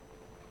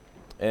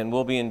and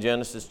we'll be in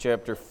Genesis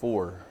chapter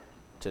 4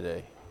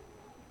 today.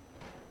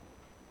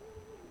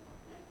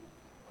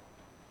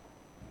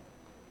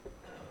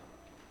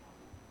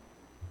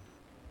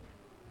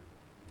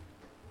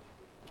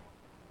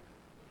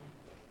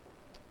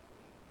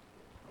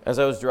 As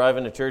I was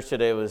driving to church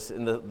today,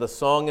 the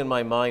song in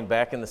my mind,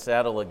 Back in the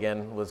Saddle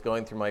Again, was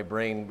going through my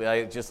brain.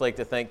 I'd just like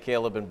to thank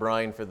Caleb and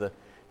Brian for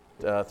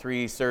the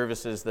 3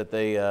 services that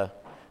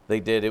they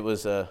did. It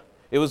was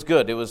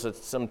good. It was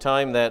some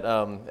time that,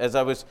 as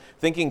I was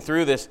thinking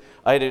through this,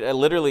 I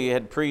literally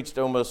had preached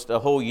almost a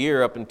whole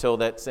year up until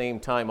that same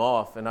time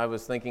off, and I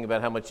was thinking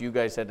about how much you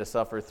guys had to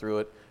suffer through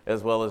it,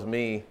 as well as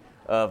me,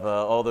 of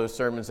all those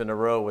sermons in a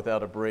row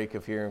without a break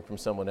of hearing from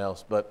someone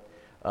else. But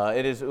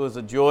it was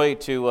a joy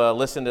to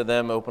listen to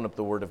them open up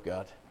the Word of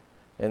God.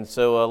 And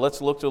so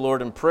let's look to the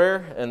Lord in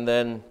prayer, and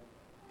then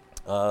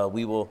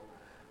we will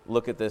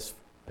look at this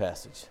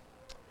passage.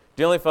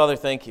 Dear Heavenly Father,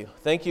 thank you.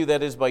 Thank you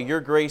that is by your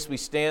grace we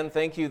stand.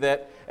 Thank you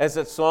that, as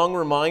that song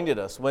reminded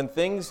us, when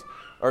things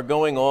are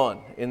going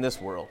on in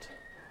this world,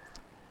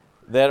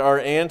 that our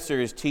answer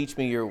is teach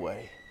me your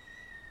way.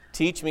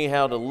 Teach me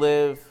how to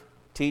live.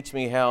 Teach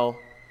me how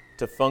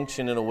to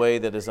function in a way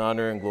that is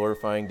honoring and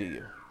glorifying to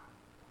you.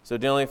 So,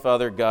 dear Heavenly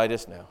Father, guide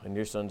us now. In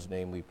your Son's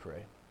name we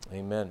pray.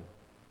 Amen.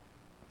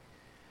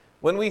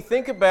 When we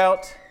think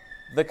about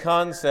the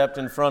concept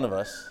in front of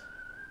us,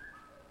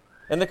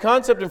 and the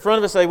concept in front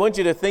of us I want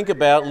you to think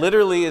about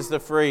literally is the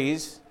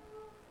phrase,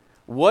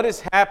 what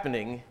is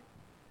happening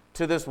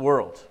to this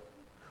world?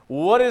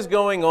 What is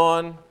going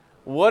on?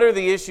 What are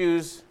the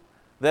issues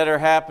that are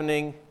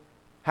happening?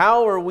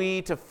 How are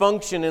we to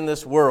function in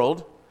this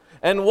world?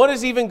 And what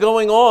is even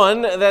going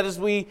on that as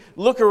we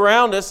look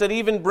around us that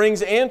even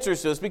brings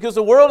answers to us? Because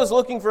the world is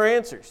looking for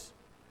answers.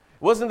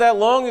 It wasn't that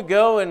long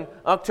ago, in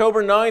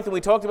October 9th, and we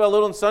talked about a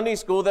little in Sunday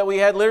school, that we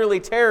had literally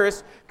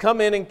terrorists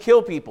come in and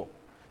kill people.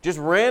 Just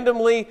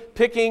randomly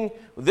picking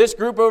this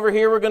group over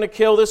here, we're going to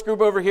kill this group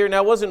over here.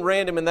 Now, it wasn't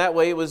random in that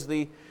way. It was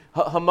the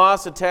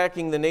Hamas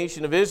attacking the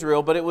nation of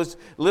Israel, but it was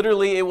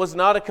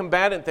not a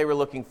combatant they were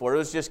looking for. It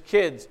was just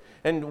kids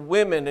and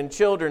women and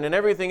children and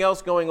everything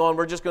else going on.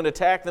 We're just going to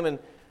attack them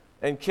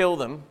and kill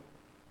them.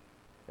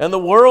 And the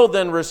world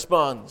then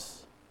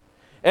responds.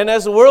 And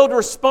as the world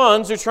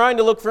responds, they're trying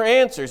to look for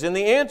answers. And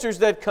the answers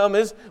that come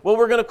is, well,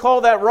 we're going to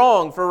call that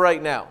wrong for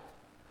right now.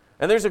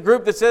 And there's a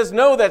group that says,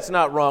 no, that's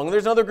not wrong. And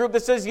there's another group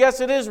that says,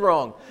 yes, it is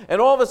wrong.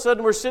 And all of a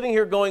sudden we're sitting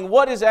here going,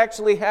 what is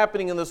actually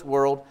happening in this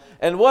world?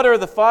 And what are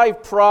the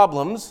 5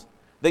 problems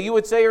that you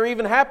would say are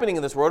even happening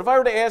in this world? If I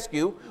were to ask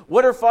you,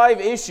 what are 5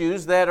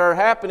 issues that are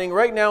happening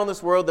right now in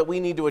this world that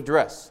we need to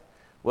address?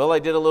 Well, I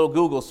did a little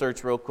Google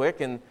search real quick,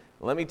 and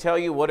let me tell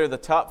you what are the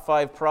top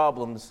 5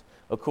 problems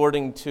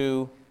according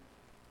to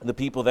the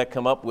people that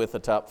come up with the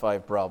top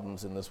 5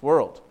 problems in this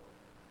world.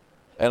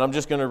 And I'm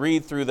just going to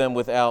read through them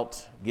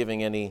without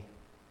giving any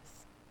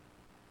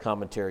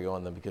commentary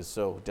on them because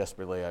so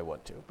desperately I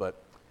want to. But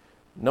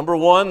number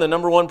 1, the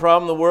number 1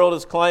 problem in the world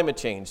is climate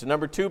change. The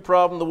number 2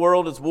 problem in the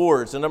world is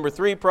wars. The number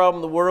 3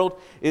 problem in the world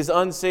is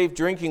unsafe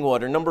drinking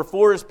water. Number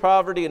 4 is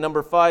poverty, and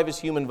number 5 is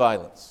human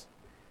violence.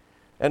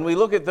 And we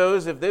look at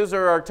those, if those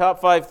are our top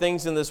 5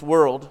 things in this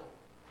world,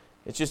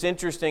 it's just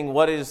interesting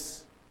what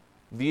is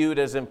viewed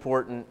as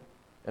important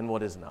and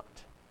what is not.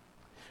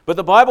 But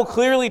the Bible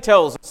clearly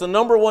tells us the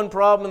number 1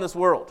 problem in this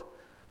world.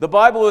 The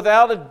Bible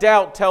without a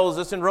doubt tells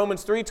us in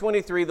Romans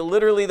 3:23,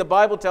 literally the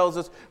Bible tells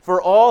us,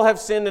 for all have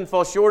sinned and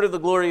fall short of the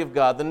glory of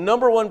God. The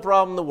number 1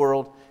 problem in the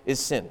world is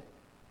sin.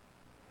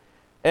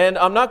 And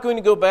I'm not going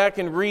to go back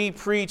and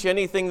re-preach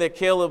anything that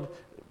Caleb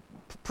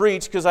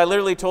preached because I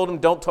literally told him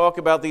don't talk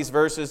about these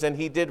verses, and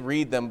he did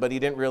read them, but he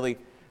didn't really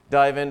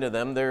dive into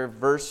them. They're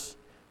verse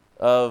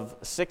of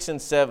 6 and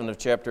 7 of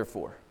chapter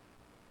 4.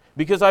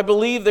 Because I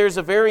believe there's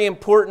a very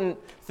important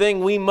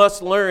thing we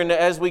must learn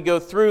as we go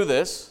through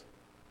this.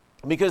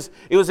 Because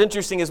it was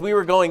interesting as we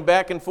were going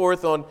back and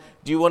forth on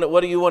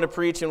what do you want to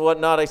preach and what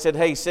not. I said,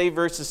 hey, save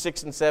verses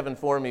 6 and 7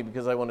 for me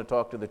because I want to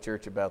talk to the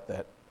church about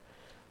that.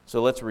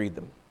 So let's read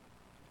them.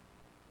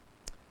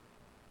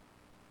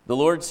 The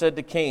Lord said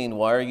to Cain,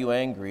 why are you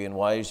angry and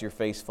why is your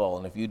face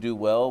fallen? If you do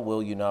well,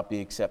 will you not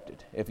be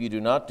accepted? If you do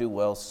not do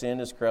well,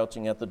 sin is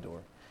crouching at the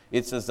door.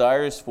 Its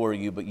desire is for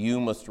you, but you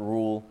must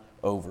rule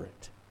over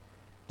it.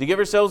 To give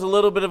ourselves a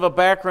little bit of a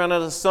background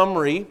and a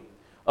summary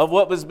of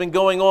what has been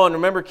going on.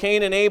 Remember,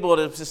 Cain and Abel at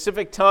a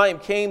specific time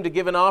came to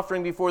give an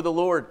offering before the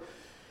Lord.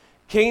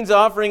 Cain's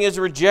offering is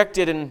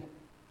rejected, and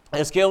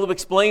as Caleb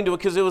explained to it,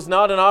 because it was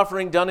not an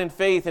offering done in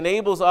faith, and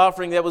Abel's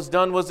offering that was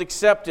done was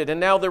accepted. And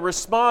now the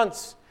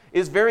response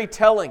is very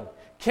telling.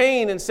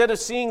 Cain, instead of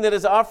seeing that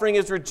his offering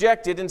is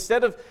rejected,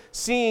 instead of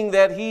seeing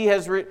that he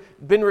has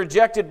been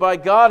rejected by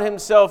God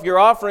himself, your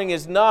offering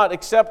is not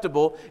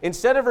acceptable,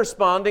 instead of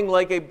responding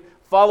like a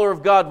follower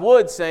of God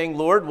would, saying,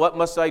 Lord, what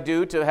must I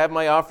do to have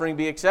my offering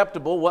be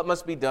acceptable? What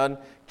must be done?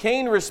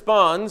 Cain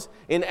responds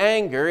in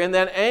anger, and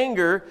that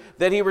anger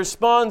that he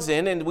responds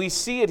in, and we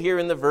see it here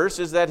in the verse,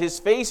 is that his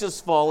face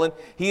is fallen.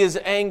 He is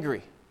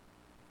angry.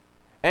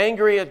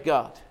 Angry at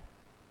God.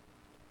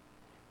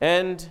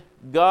 And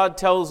God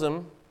tells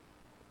him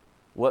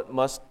what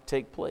must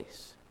take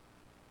place.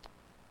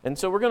 And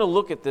so we're going to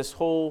look at this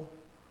whole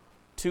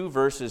 2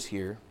 verses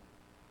here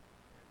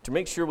to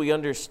make sure we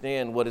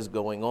understand what is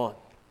going on,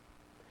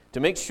 to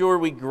make sure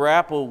we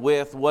grapple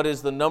with what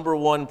is the number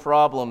one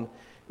problem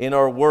in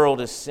our world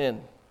is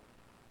sin.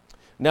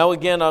 Now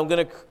again, I'm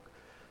going to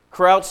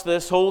crouch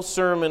this whole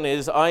sermon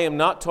is I am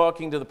not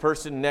talking to the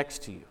person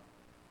next to you.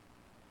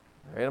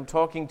 All right, I'm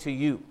talking to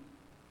you.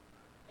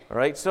 All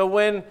right, so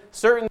when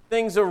certain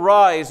things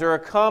arise or a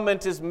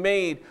comment is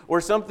made or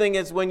something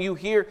is when you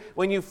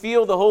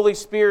feel the Holy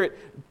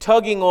Spirit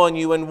tugging on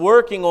you and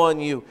working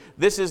on you,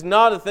 this is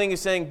not a thing of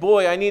saying,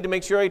 boy, I need to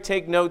make sure I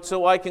take notes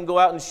so I can go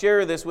out and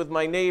share this with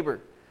my neighbor.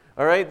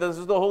 All right, this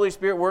is the Holy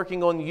Spirit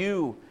working on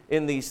you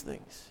in these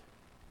things.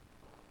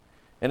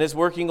 And it's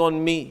working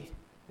on me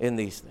in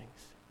these things.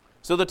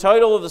 So the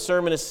title of the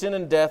sermon is Sin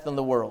and Death in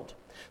the World.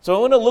 So I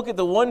want to look at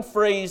the one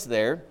phrase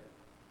there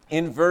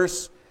in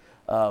verse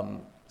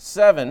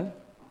 7,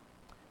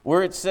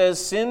 where it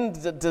says, sin's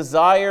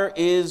desire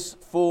is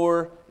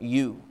for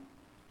you.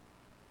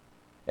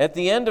 At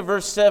the end of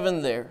verse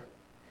 7 there,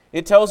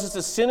 it tells us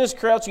that sin is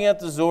crouching at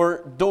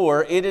the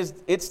door.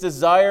 Its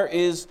desire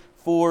is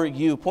for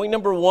you. Point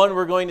number 1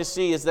 we're going to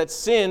see is that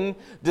sin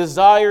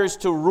desires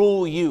to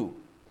rule you.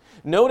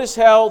 Notice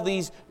how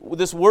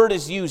this word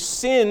is used.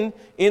 Sin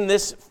in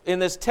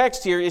this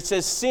text here, it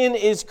says sin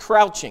is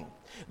crouching.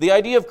 The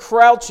idea of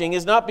crouching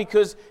is not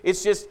because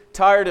it's just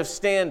tired of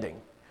standing.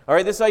 All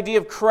right, this idea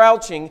of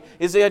crouching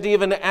is the idea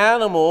of an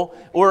animal,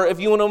 or if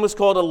you want to almost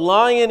call it a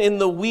lion in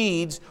the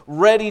weeds,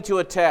 ready to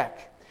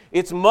attack.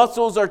 Its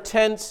muscles are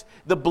tense,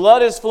 the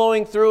blood is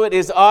flowing through it,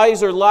 his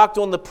eyes are locked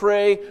on the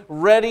prey,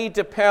 ready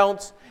to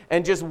pounce,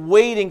 and just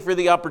waiting for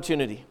the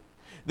opportunity.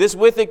 This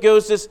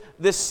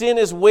sin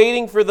is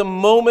waiting for the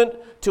moment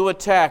to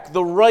attack,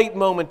 the right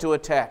moment to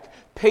attack,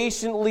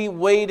 patiently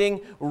waiting,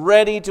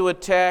 ready to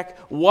attack,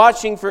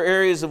 watching for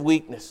areas of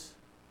weakness,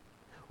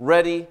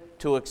 ready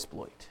to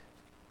exploit.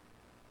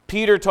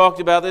 Peter talked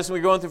about this when we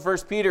were going through 1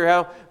 Peter,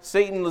 how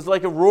Satan was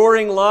like a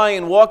roaring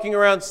lion walking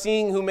around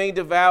seeing who may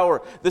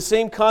devour. The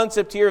same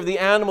concept here of the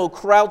animal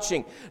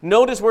crouching.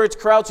 Notice where it's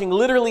crouching,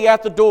 literally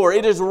at the door.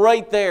 It is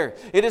right there.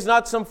 It is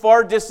not some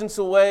far distance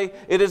away.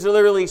 It is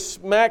literally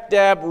smack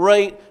dab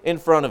right in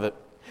front of it.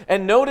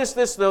 And notice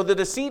this though, the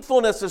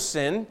deceitfulness of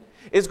sin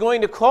is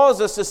going to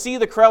cause us to see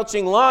the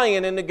crouching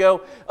lion and to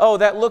go, oh,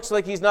 that looks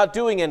like he's not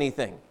doing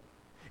anything.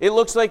 It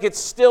looks like it's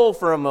still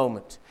for a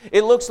moment.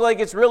 It looks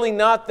like it's really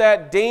not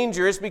that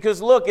dangerous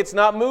because, look, it's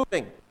not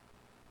moving.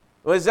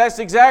 Well, that's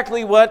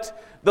exactly what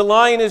the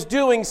lion is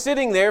doing,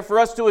 sitting there for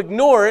us to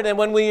ignore it. And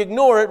when we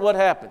ignore it, what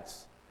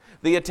happens?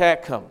 The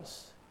attack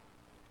comes.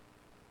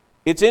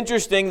 It's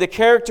interesting, the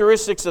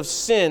characteristics of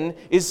sin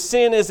is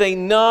a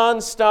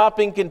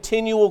non-stopping,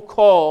 continual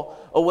call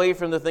away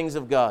from the things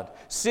of God.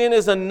 Sin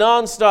is a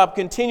non-stop,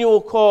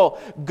 continual call.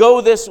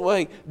 Go this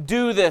way.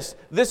 Do this.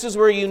 This is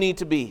where you need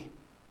to be.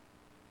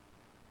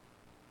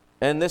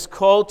 And this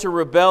call to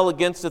rebel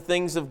against the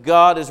things of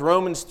God, as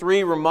Romans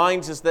 3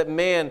 reminds us that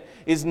man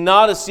is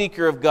not a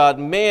seeker of God.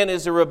 Man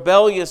is a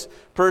rebellious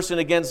person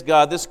against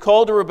God. This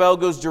call to rebel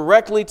goes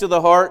directly to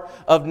the heart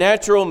of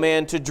natural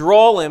man to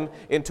draw him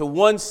into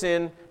one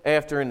sin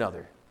after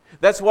another.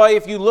 That's why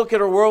if you look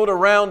at our world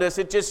around us,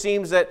 it just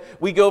seems that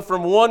we go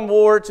from one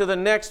war to the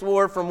next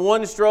war, from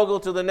one struggle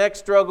to the next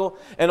struggle,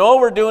 and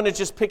all we're doing is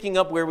just picking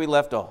up where we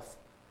left off.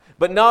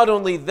 But not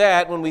only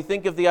that, when we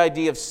think of the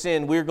idea of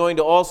sin, we're going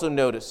to also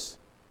notice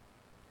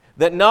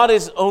that not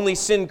is only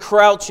sin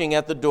crouching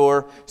at the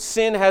door,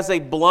 sin has a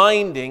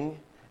blinding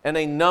and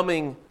a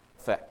numbing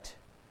effect.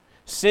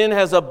 Sin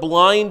has a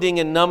blinding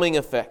and numbing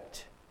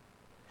effect.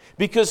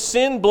 Because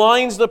sin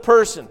blinds the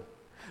person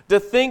to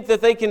think that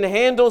they can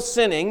handle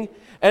sinning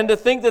and to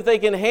think that they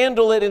can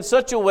handle it in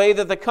such a way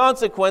that the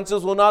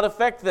consequences will not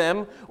affect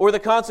them or the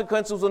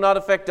consequences will not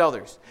affect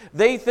others.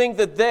 They think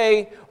that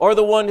they are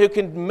the one who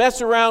can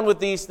mess around with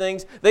these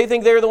things. They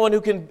think they're the one who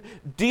can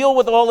deal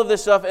with all of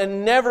this stuff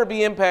and never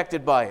be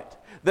impacted by it.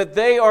 That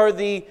they are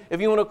the,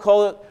 if you want to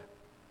call it,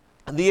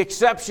 the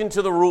exception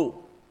to the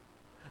rule.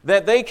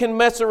 That they can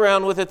mess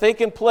around with it, they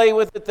can play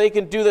with it, they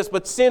can do this.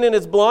 But sin in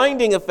its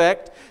blinding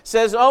effect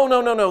says, oh,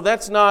 no,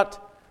 that's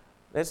not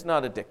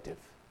addictive.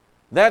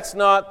 That's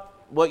not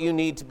what you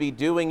need to be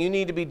doing. You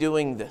need to be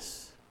doing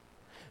this.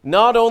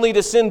 Not only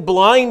does sin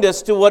blind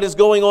us to what is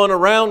going on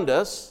around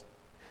us,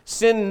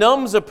 sin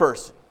numbs a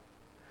person.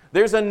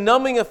 There's a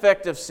numbing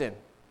effect of sin.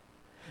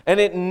 And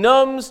it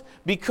numbs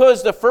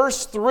because the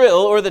first thrill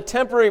or the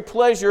temporary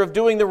pleasure of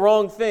doing the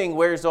wrong thing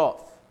wears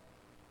off.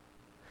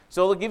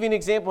 So I'll give you an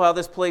example how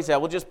this plays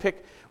out. We'll just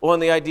pick on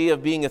the idea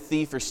of being a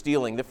thief or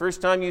stealing. The first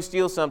time you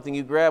steal something,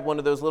 you grab one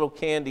of those little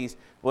candies.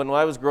 When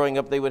I was growing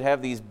up, they would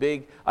have these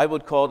big, I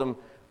would call them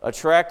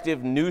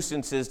attractive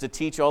nuisances to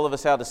teach all of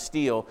us how to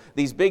steal.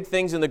 These big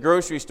things in the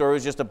grocery store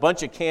was just a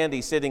bunch of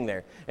candy sitting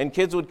there. And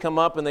kids would come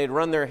up and they'd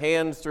run their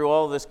hands through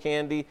all of this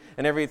candy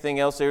and everything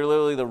else. They were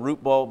literally the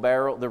root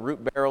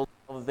barrel,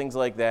 all the things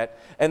like that.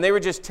 And they were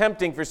just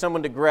tempting for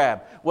someone to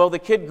grab. Well, the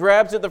kid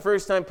grabs it the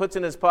first time, puts it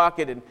in his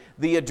pocket, and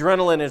the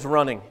adrenaline is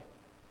running.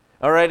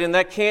 All right, and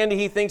that candy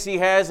he thinks he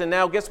has, and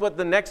now guess what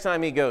the next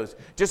time he goes?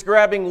 Just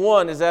grabbing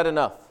one, is that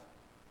enough?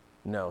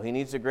 No, he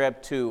needs to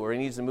grab two, or he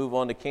needs to move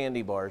on to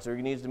candy bars, or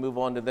he needs to move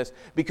on to this.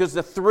 Because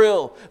the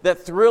thrill,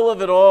 that thrill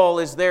of it all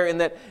is there, and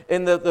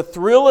the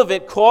thrill of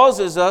it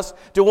causes us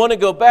to want to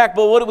go back.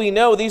 But what do we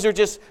know? These are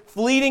just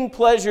fleeting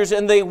pleasures,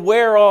 and they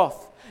wear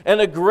off. And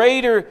a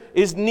greater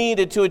is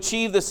needed to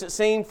achieve the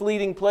same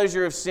fleeting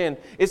pleasure of sin.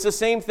 It's the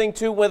same thing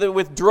too, whether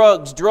with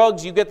drugs.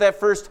 Drugs, you get that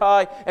first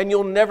high, and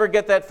you'll never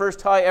get that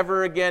first high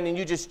ever again, and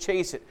you just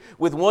chase it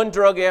with one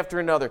drug after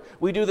another.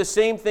 We do the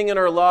same thing in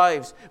our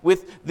lives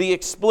with the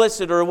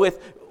explicit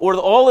or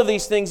all of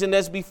these things, and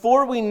as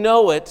before we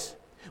know it,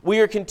 we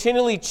are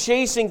continually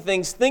chasing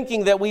things,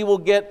 thinking that we will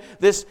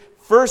get this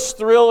first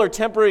thrill or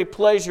temporary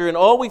pleasure, and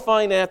all we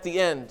find at the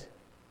end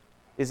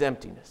is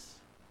emptiness.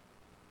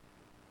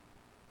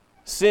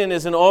 Sin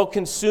is an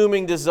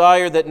all-consuming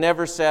desire that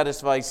never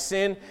satisfies.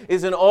 Sin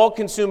is an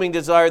all-consuming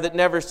desire that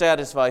never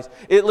satisfies.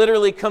 It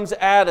literally comes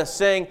at us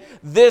saying,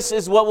 this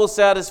is what will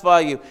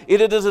satisfy you.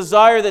 It is a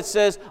desire that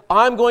says,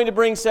 I'm going to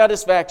bring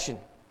satisfaction.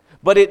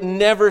 But it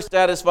never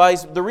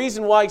satisfies. The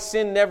reason why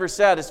sin never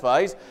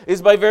satisfies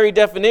is by very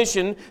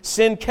definition,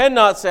 sin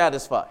cannot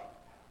satisfy.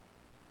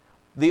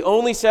 The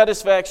only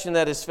satisfaction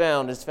that is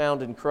found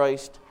in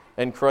Christ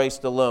and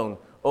Christ alone.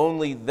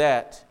 Only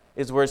that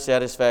is where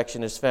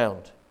satisfaction is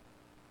found.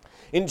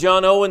 In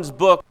John Owen's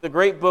book, the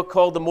great book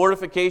called The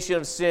Mortification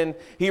of Sin,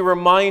 he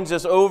reminds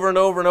us over and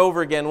over and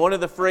over again. One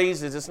of the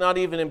phrases, it's not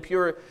even in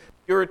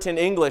Puritan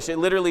English. It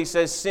literally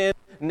says, sin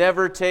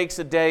never takes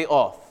a day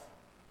off.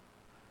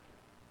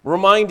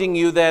 Reminding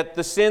you that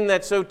the sin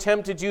that so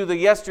tempted you the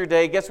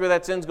yesterday, guess where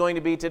that sin's going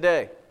to be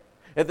today?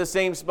 At the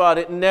same spot.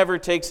 It never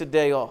takes a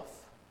day off.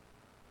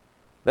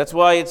 That's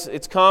why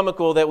it's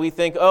comical that we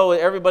think, oh,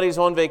 everybody's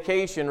on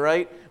vacation,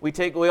 right? We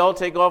all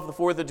take off the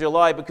 4th of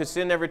July because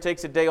sin never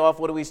takes a day off.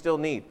 What do we still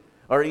need?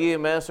 Our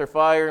EMS, our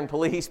fire, and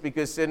police,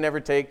 because sin never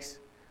takes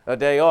a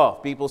day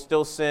off. People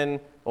still sin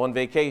on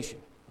vacation.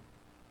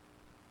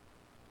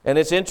 And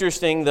it's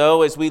interesting,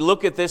 though, as we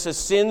look at this, as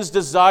sin's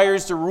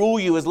desires to rule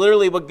you is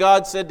literally what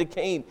God said to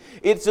Cain.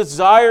 Its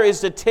desire is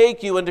to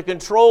take you and to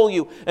control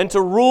you and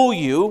to rule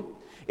you.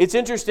 It's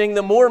interesting,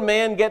 the more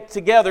men get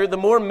together, the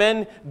more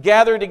men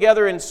gather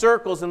together in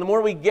circles, and the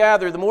more we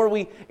gather, the more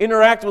we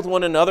interact with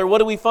one another, what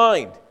do we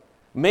find?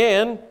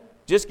 Man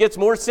just gets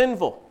more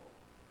sinful.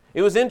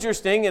 It was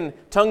interesting and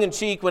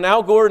tongue-in-cheek when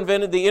Al Gore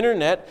invented the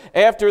internet.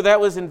 After that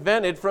was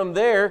invented, from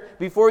there,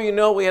 before you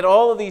know, we had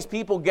all of these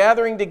people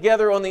gathering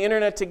together on the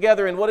internet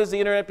together, and what does the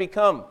internet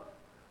become?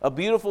 A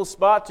beautiful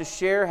spot to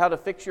share how to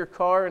fix your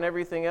car and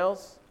everything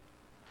else?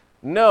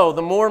 No,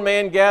 the more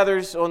man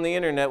gathers on the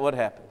internet, what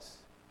happens?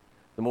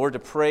 The more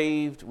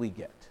depraved we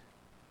get.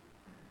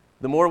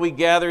 The more we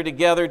gather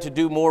together to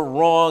do more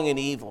wrong and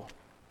evil.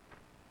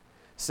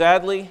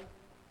 Sadly,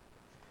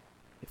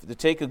 if to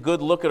take a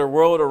good look at our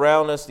world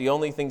around us, the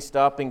only thing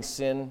stopping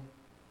sin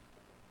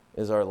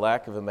is our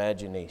lack of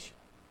imagination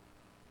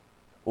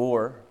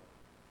or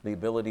the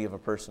ability of a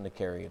person to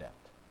carry it out.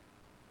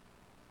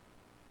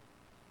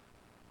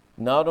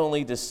 Not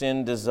only does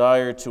sin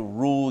desire to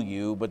rule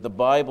you, but the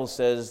Bible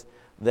says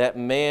that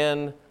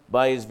man,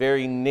 by his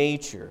very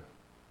nature,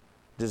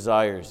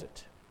 desires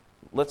it.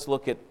 Let's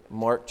look at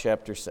Mark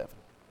chapter 7.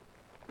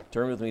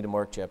 Turn with me to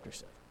Mark chapter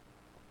 7.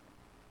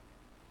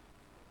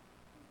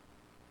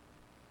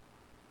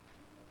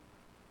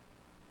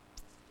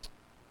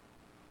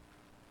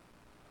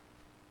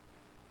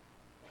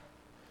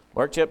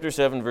 Mark chapter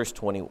 7, verse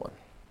 21.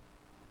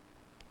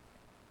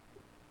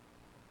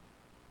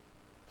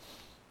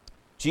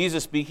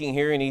 Jesus speaking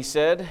here, and he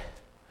said,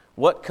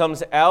 "What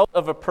comes out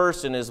of a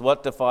person is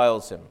what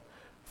defiles him.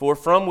 For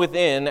from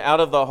within, out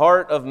of the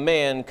heart of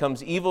man,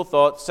 comes evil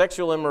thoughts,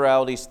 sexual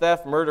immorality,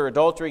 theft, murder,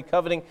 adultery,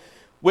 coveting,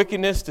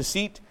 wickedness,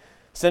 deceit,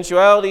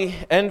 sensuality,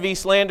 envy,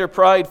 slander,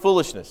 pride,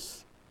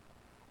 foolishness.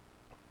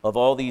 Of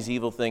all these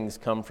evil things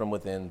come from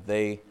within.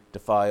 They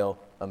defile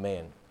a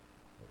man."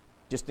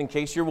 Just in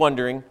case you're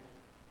wondering,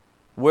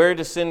 where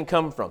does sin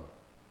come from?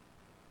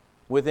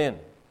 Within.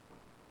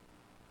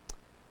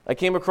 I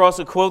came across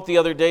a quote the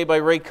other day by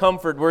Ray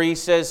Comfort where he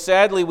says,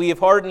 "Sadly, we have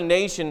hardened a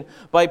nation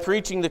by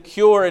preaching the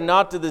cure and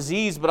not the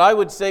disease." But I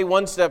would say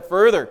one step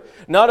further.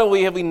 Not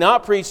only have we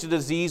not preached the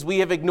disease, we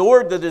have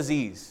ignored the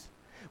disease.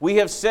 We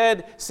have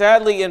said,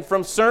 sadly, and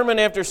from sermon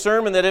after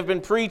sermon that have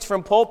been preached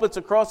from pulpits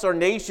across our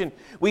nation,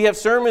 we have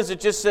sermons that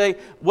just say,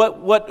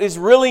 what is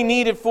really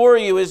needed for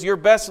you is your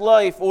best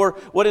life, or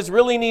what is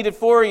really needed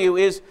for you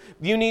is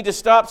you need to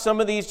stop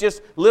some of these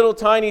just little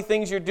tiny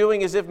things you're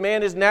doing as if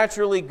man is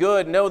naturally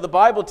good. No, the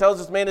Bible tells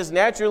us man is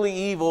naturally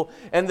evil,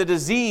 and the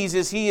disease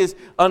is he is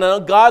an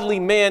ungodly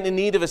man in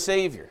need of a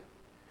Savior.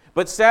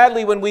 But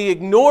sadly, when we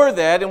ignore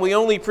that and we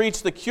only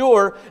preach the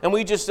cure and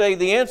we just say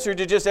the answer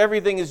to just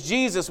everything is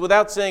Jesus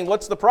without saying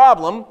what's the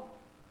problem,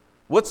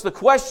 what's the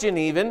question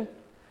even,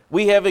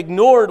 we have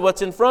ignored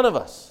what's in front of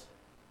us.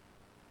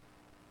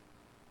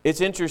 It's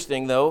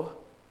interesting though,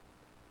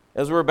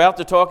 as we're about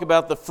to talk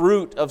about the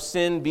fruit of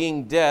sin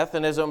being death,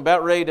 and as I'm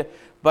about ready to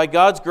by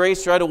God's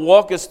grace, try to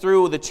walk us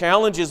through the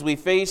challenges we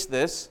face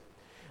this.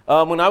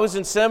 When I was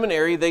in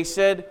seminary, they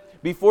said,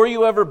 before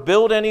you ever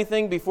build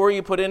anything, before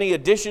you put any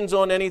additions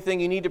on anything,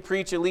 you need to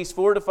preach at least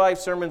 4 to 5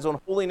 sermons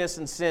on holiness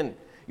and sin.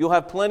 You'll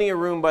have plenty of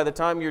room by the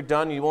time you're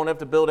done. You won't have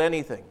to build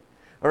anything.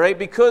 All right?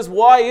 Because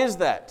why is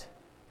that?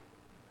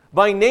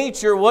 By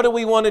nature, what do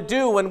we want to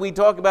do when we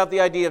talk about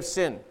the idea of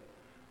sin?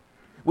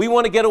 We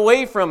want to get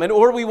away from it,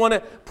 or we want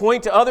to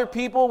point to other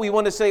people. We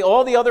want to say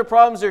all the other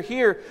problems are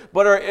here,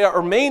 but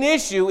our main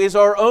issue is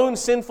our own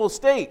sinful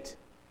state.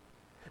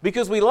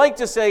 Because we like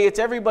to say it's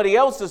everybody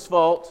else's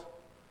fault,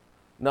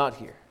 not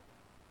here.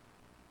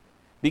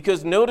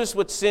 Because notice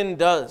what sin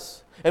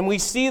does. And we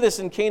see this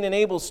in Cain and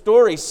Abel's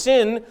story.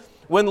 Sin,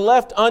 when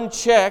left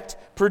unchecked,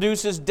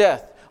 produces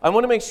death. I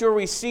want to make sure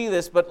we see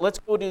this, but let's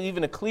go to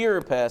even a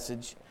clearer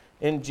passage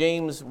in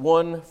James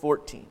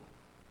 1:14.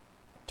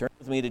 Turn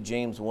with me to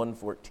James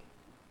 1:14.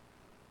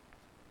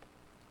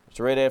 It's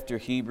right after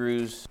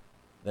Hebrews,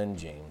 then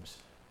James.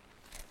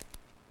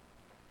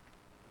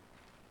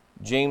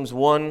 James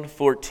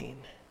 1:14.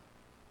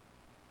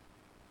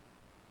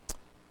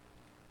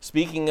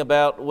 Speaking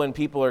about when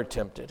people are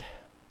tempted.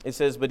 It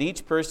says, but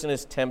each person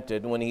is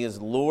tempted when he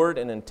is lured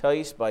and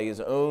enticed by his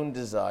own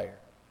desire.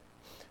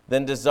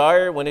 Then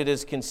desire, when it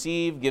is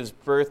conceived, gives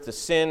birth to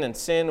sin, and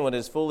sin, when it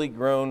is fully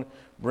grown,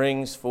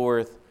 brings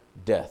forth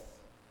death.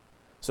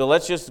 So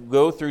let's just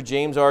go through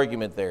James'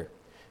 argument there.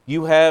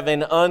 You have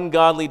an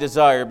ungodly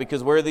desire,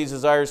 because where are these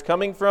desires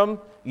coming from?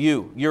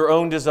 Your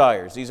own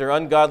desires. These are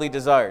ungodly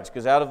desires,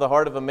 because out of the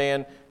heart of a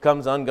man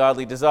comes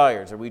ungodly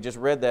desires. Or we just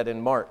read that in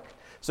Mark.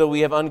 So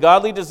we have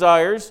ungodly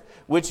desires,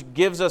 which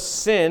gives us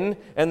sin,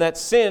 and that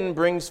sin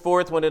brings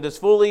forth, when it is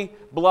fully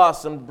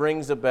blossomed,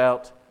 brings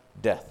about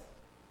death.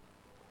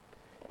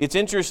 It's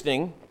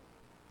interesting,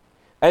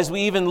 as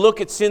we even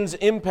look at sin's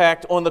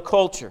impact on the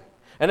culture.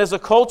 And as the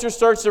culture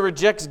starts to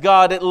reject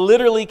God, it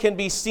literally can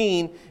be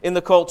seen in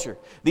the culture.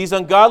 These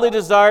ungodly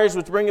desires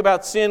which bring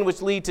about sin,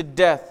 which lead to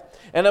death.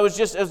 And I was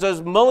just, as I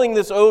was mulling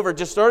this over,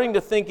 just starting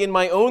to think in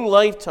my own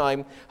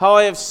lifetime, how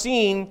I have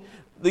seen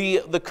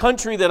the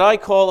country that I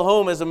call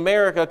home as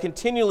America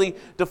continually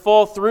to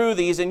fall through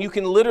these, and you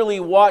can literally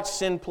watch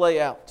sin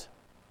play out.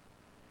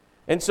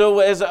 And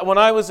so when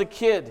I was a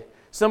kid,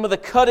 some of the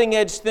cutting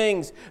edge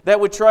things that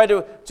would try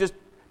to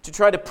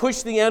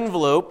push the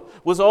envelope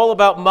was all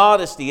about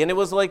modesty. And it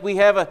was like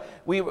we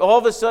all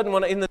of a sudden,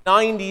 when in the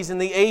 90s and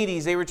the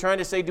 80s, they were trying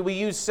to say, do we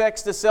use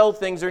sex to sell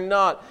things or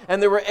not?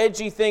 And there were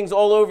edgy things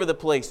all over the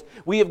place.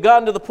 We have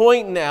gotten to the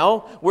point now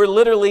where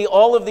literally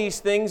all of these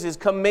things has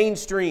come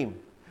mainstream.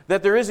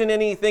 That there isn't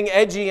anything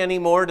edgy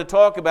anymore to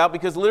talk about,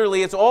 because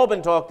literally it's all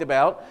been talked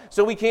about.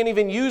 So we can't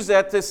even use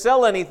that to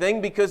sell anything,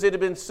 because it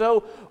had been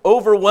so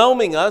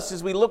overwhelming us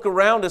as we look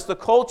around us. The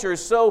culture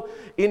is so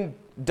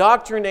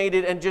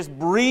indoctrinated and just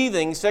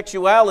breathing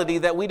sexuality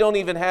that we don't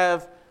even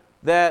have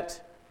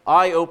that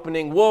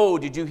eye-opening, whoa,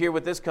 did you hear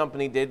what this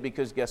company did?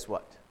 Because guess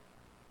what?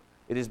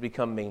 It has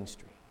become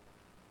mainstream.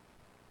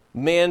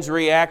 Man's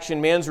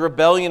reaction, man's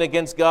rebellion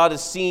against God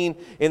is seen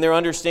in their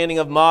understanding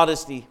of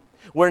modesty,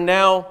 where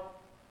now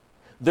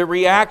the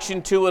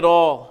reaction to it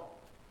all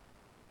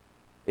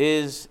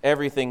is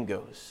everything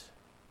goes.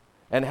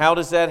 And how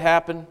does that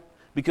happen?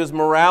 Because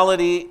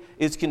morality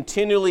is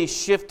continually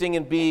shifting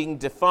and being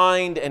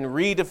defined and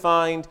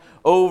redefined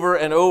over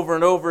and over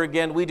and over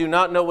again. We do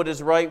not know what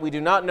is right. We do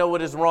not know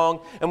what is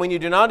wrong. And when you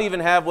do not even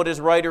have what is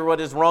right or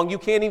what is wrong, you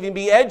can't even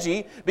be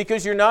edgy,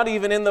 because you're not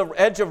even in the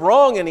edge of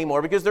wrong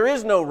anymore, because there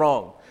is no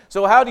wrong.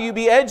 So how do you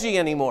be edgy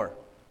anymore?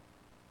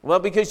 Well,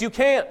 because you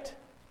can't.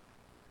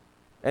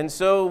 And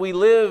so we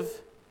live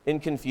in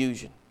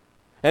confusion.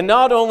 And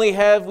not only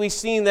have we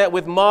seen that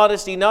with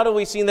modesty, not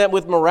only seen that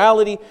with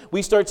morality,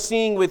 we start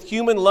seeing with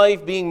human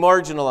life being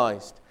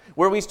marginalized,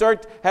 where we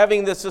start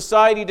having the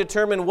society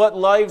determine what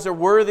lives are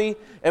worthy,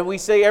 and we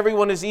say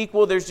everyone is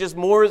equal. There's just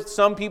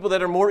some people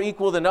that are more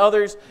equal than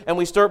others, and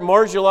we start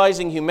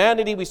marginalizing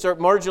humanity. We start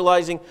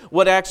marginalizing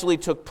what actually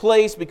took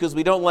place because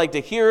we don't like to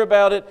hear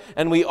about it,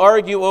 and we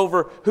argue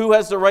over who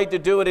has the right to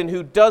do it and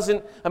who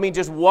doesn't. I mean,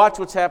 just watch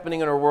what's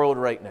happening in our world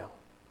right now.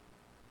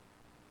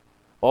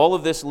 All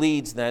of this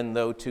leads then,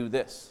 though, to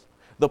this: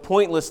 the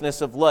pointlessness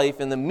of life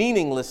and the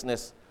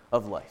meaninglessness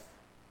of life.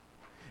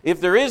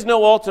 If there is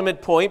no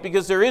ultimate point,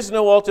 because there is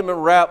no ultimate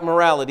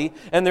morality,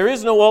 and there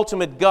is no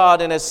ultimate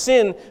God, and as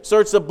sin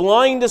starts to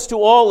blind us to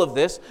all of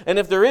this, and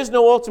if there is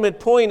no ultimate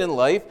point in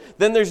life,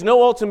 then there's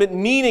no ultimate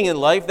meaning in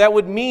life. That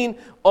would mean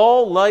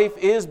all life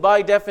is,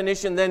 by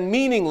definition, then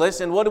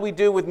meaningless. And what do we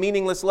do with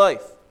meaningless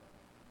life?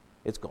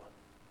 It's gone.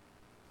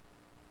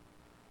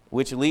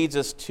 Which leads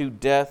us to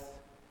death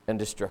and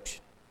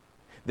destruction.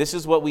 This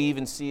is what we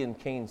even see in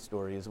Cain's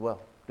story as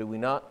well, do we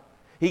not?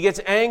 He gets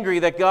angry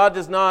that God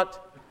does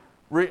not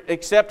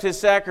accept his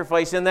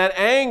sacrifice, and that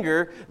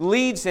anger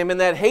leads him, and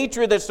that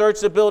hatred that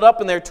starts to build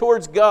up in there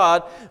towards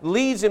God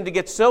leads him to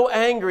get so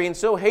angry and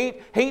so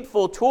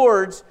hateful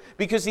towards,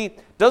 because he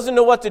doesn't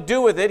know what to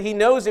do with it. He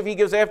knows if he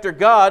goes after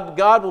God,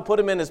 God will put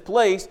him in his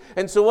place.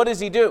 And so what does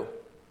he do?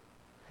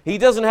 He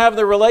doesn't have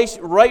the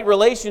right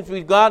relations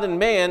with God and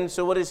man,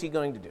 so what is he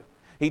going to do?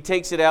 He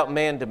takes it out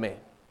man to man.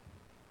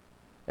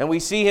 And we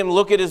see him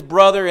look at his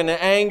brother in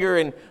anger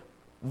and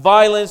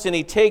violence, and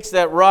he takes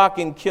that rock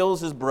and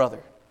kills his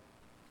brother.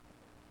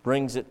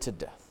 Brings it to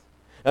death.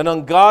 An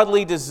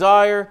ungodly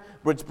desire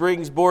which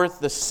brings forth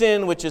the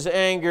sin, which is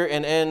anger,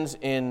 and ends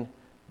in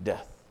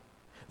death.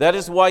 That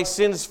is why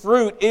sin's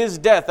fruit is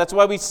death. That's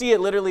why we see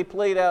it literally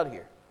played out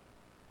here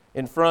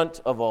in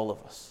front of all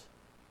of us.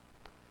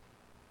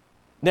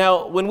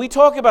 Now, when we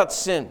talk about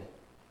sin,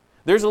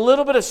 there's a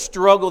little bit of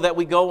struggle that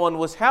we go on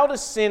was how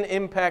does sin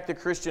impact the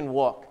Christian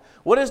walk?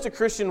 What is the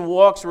Christian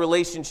walk's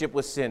relationship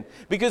with sin?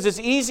 Because it's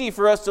easy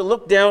for us to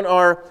look down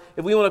our,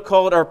 if we want to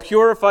call it our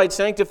purified,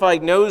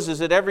 sanctified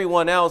noses at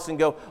everyone else and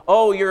go,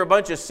 oh, you're a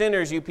bunch of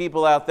sinners, you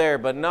people out there,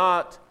 but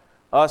not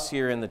us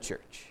here in the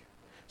church.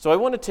 So I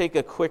want to take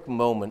a quick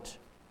moment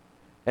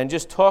and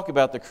just talk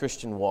about the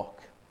Christian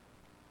walk.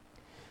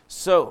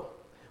 So,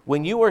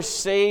 when you are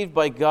saved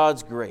by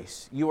God's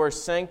grace, you are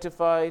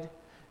sanctified,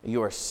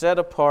 you are set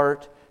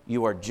apart,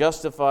 you are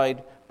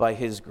justified by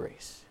His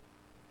grace.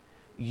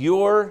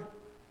 Your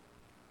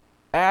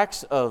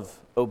acts of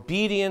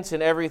obedience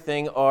and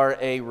everything are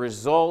a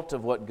result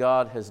of what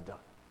God has done.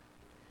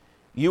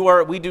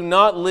 We do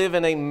not live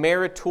in a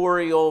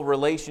meritorial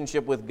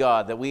relationship with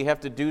God, that we have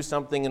to do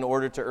something in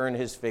order to earn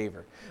His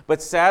favor.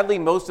 But sadly,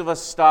 most of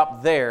us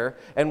stop there,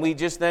 and we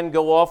just then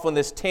go off on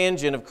this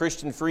tangent of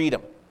Christian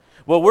freedom.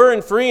 Well,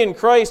 we're free in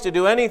Christ to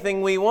do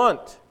anything we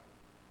want.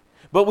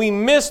 But we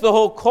miss the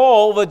whole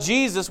call of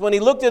Jesus when He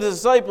looked at His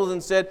disciples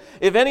and said,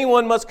 if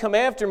anyone must come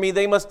after me,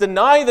 they must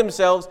deny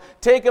themselves,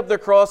 take up their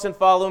cross, and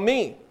follow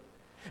me.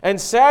 And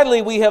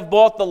sadly, we have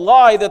bought the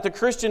lie that the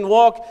Christian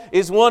walk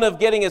is one of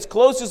getting as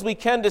close as we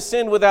can to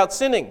sin without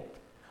sinning.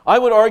 I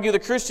would argue the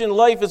Christian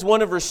life is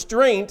one of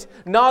restraint,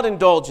 not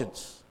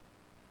indulgence.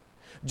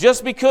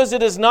 Just because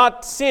it is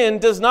not sin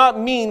does not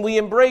mean we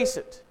embrace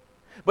it.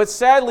 But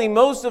sadly,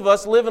 most of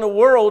us live in a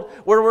world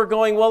where we're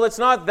going, well, it's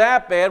not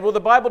that bad. Well,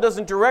 the Bible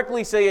doesn't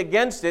directly say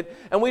against it,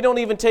 and we don't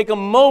even take a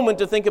moment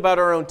to think about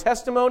our own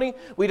testimony.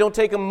 We don't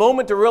take a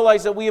moment to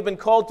realize that we have been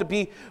called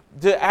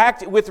to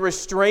act with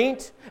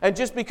restraint, and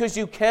just because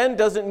you can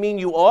doesn't mean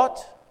you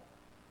ought.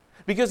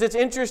 Because it's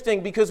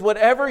interesting, because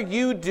whatever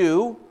you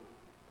do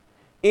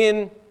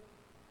in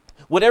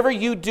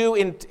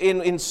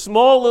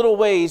small little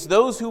ways,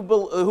 those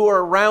who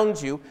are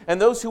around you and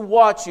those who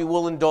watch you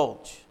will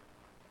indulge.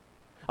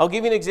 I'll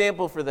give you an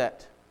example for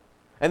that.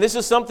 And this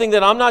is something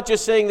that I'm not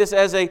just saying this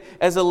as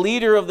a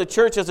leader of the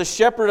church, as a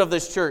shepherd of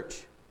this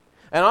church.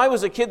 And I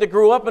was a kid that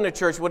grew up in a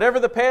church. Whatever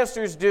the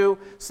pastors do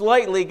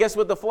slightly, guess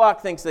what the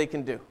flock thinks they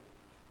can do?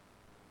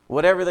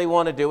 Whatever they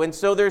want to do. And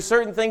so there's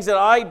certain things that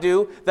I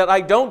do that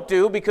I don't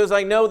do because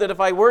I know that if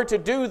I were to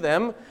do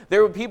them,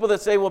 there were people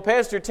that say, well,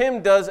 Pastor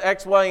Tim does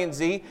X, Y, and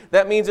Z.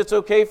 That means it's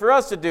okay for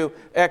us to do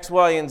X,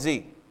 Y, and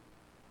Z.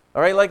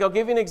 All right, like I'll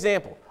give you an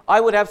example. I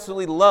would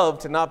absolutely love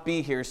to not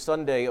be here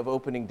Sunday of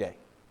opening day.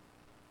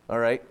 All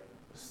right?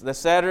 The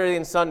Saturday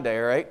and Sunday,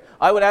 all right?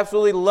 I would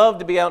absolutely love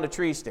to be out in a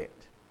tree stand.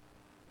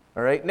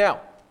 All right? Now,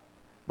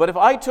 but if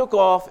I took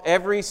off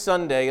every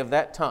Sunday of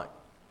that time,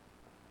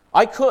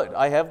 I could.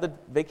 I have the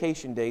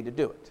vacation day to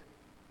do it.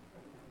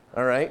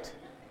 All right?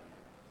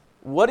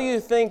 What do you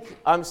think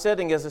I'm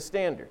setting as a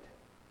standard?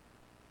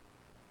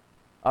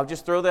 I'll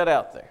just throw that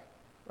out there.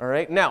 All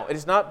right? Now, it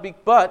is not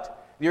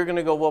but you're going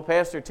to go, well,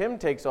 Pastor Tim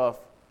takes off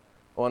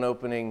on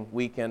opening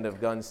weekend of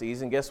gun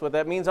season. Guess what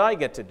that means I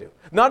get to do?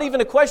 Not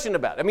even a question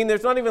about it. I mean,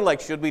 there's not even like,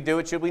 should we do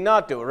it, should we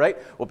not do it, right?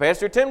 Well,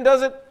 Pastor Tim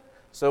does it,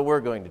 so we're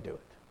going to do it.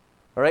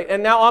 All right?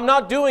 And now I'm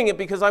not doing it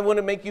because I want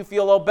to make you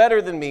feel all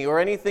better than me or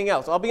anything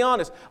else. I'll be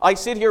honest. I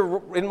sit here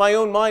in my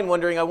own mind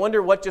wondering, I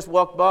wonder what just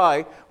walked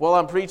by while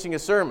I'm preaching a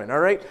sermon, all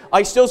right?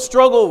 I still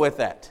struggle with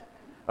that.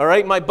 All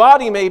right? My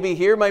body may be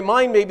here, my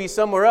mind may be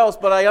somewhere else,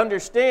 but I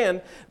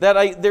understand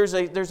that there's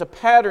a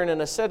pattern and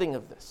a setting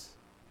of this.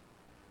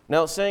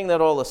 Now, saying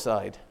that all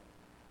aside,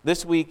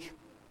 this week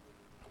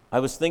I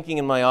was thinking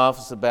in my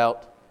office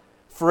about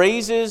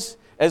phrases,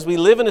 as we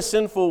live in a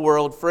sinful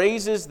world,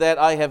 phrases that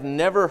I have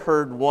never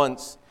heard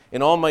once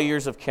in all my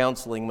years of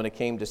counseling when it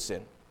came to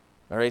sin.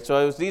 All right,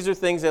 so these are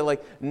things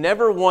that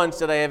never once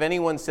did I have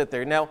anyone sit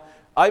there. Now,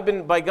 I've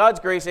been, by God's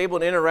grace, able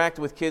to interact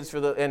with kids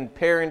and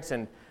parents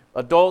and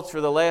adults for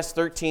the last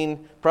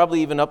 13,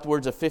 probably even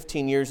upwards of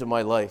 15 years of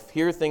my life.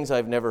 Here are things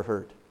I've never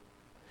heard.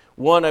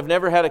 One, I've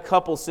never had a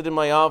couple sit in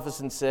my office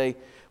and say,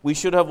 we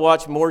should have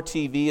watched more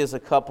TV as a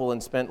couple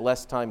and spent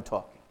less time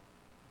talking.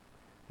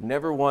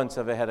 Never once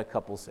have I had a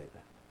couple say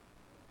that.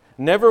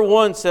 Never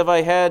once have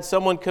I had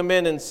someone come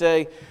in and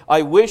say,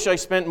 I wish I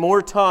spent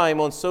more time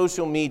on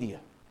social media.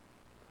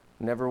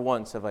 Never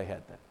once have I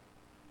had that.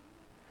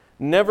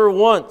 Never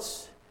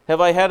once have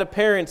I had a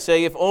parent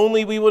say, if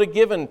only we would have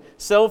given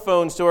cell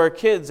phones to our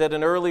kids at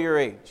an earlier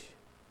age.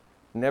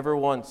 Never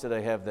once did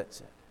I have that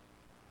said.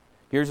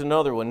 Here's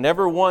another one.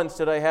 Never once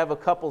did I have a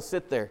couple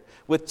sit there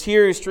with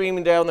tears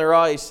streaming down their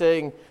eyes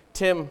saying,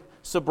 Tim,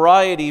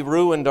 sobriety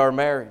ruined our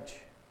marriage.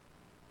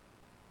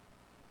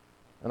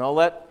 And I'll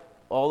let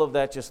all of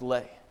that just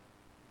lay.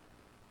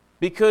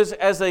 Because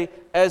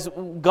as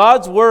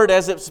God's Word,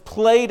 as it's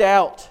played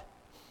out,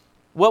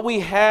 what we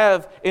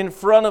have in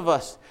front of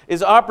us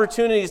is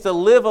opportunities to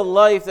live a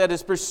life that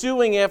is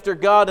pursuing after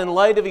God in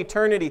light of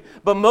eternity.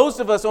 But most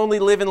of us only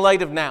live in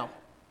light of now.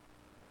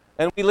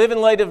 And we live in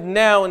light of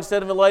now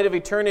instead of in light of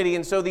eternity.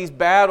 And so these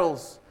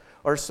battles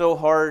are so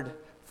hard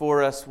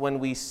for us when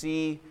we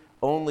see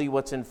only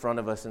what's in front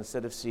of us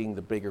instead of seeing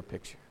the bigger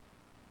picture.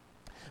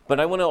 But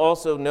I want to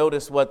also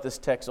notice what this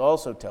text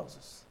also tells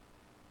us.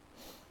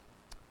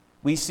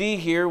 We see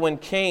here when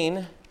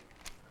Cain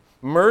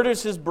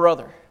murders his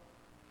brother,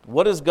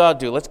 what does God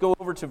do? Let's go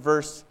over to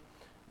verse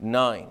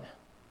 9.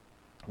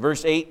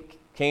 Verse 8,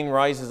 Cain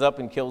rises up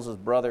and kills his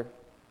brother.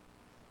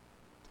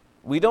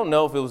 We don't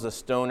know if it was a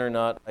stone or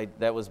not.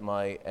 That was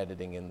my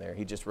editing in there.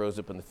 He just rose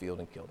up in the field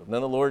and killed him.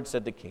 Then the Lord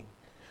said to Cain,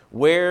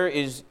 "Where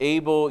is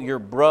Abel your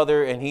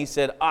brother?" And he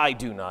said, "I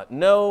do not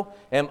know.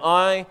 Am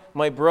I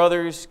my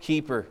brother's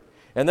keeper?"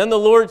 And then the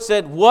Lord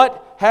said,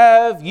 "What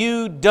have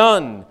you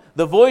done?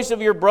 The voice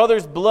of your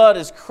brother's blood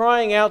is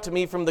crying out to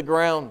me from the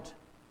ground."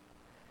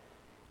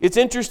 It's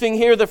interesting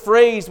here, the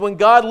phrase, when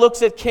God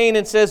looks at Cain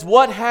and says,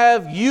 "What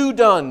have you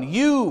done?"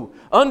 You,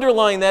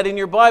 underline that in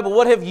your Bible.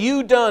 What have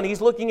you done? He's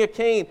looking at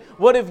Cain.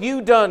 What have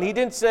you done? He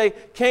didn't say,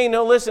 "Cain,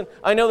 no, listen,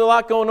 I know there's a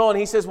lot going on."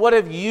 He says, "What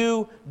have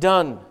you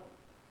done?"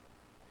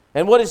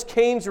 And what is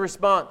Cain's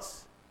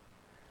response?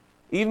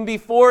 Even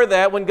before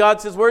that, when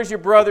God says, "Where's your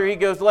brother?" he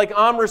goes, "Like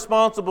I'm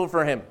responsible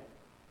for him."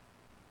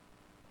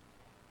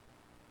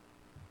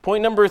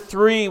 Point number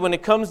 3, when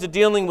it comes to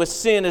dealing with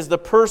sin, is the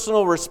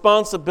personal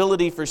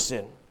responsibility for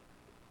sin.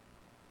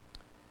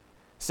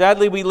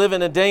 Sadly, we live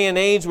in a day and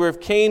age where if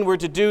Cain were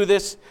to do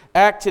this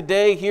act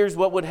today, here's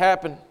what would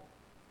happen.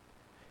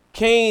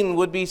 Cain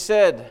would be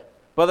said,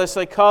 by the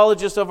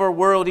psychologists of our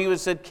world, he would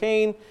said,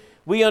 "Cain,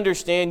 we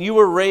understand you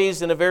were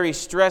raised in a very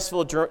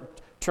stressful,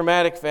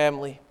 traumatic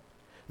family.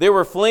 There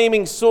were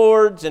flaming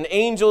swords and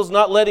angels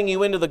not letting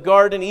you into the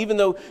garden, even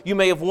though you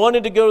may have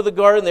wanted to go to the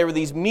garden. There were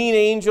these mean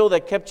angels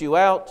that kept you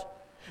out.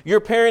 Your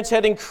parents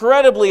had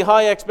incredibly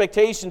high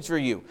expectations for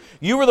you.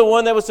 You were the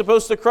one that was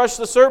supposed to crush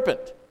the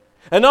serpent.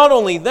 And not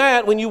only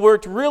that, when you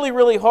worked really,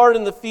 really hard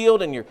in the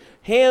field and your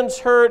hands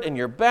hurt and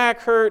your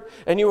back hurt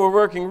and you were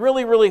working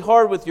really, really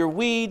hard with your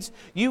weeds,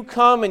 you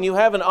come and you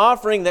have an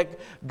offering that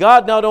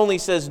God not only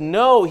says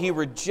no, He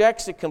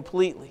rejects it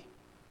completely.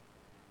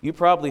 You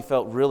probably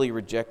felt really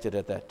rejected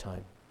at that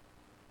time.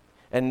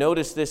 And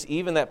notice this,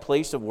 even that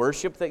place of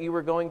worship that you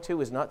were going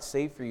to is not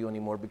safe for you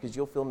anymore because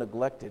you'll feel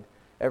neglected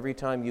every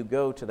time you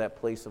go to that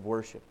place of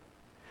worship.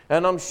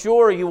 And I'm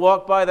sure you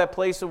walked by that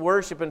place of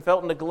worship and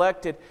felt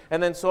neglected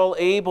and then saw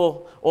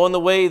Abel on the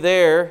way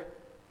there.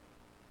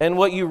 And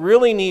what you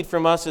really need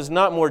from us is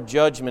not more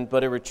judgment,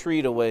 but a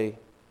retreat away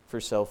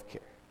for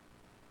self-care.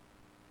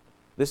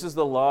 This is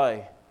the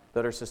lie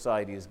that our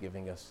society is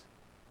giving us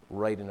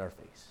right in our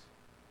face.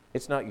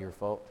 It's not your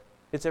fault.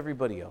 It's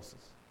everybody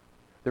else's.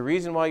 The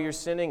reason why you're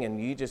sinning, and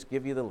you just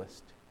give you the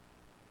list.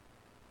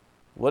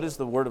 What does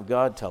the Word of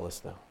God tell us,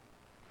 though?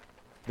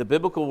 The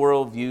biblical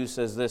worldview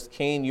says this: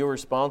 Cain, you're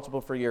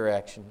responsible for your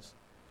actions.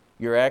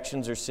 Your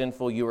actions are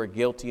sinful, you are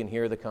guilty, and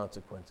here are the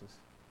consequences.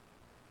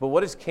 But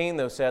what is Cain,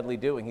 though, sadly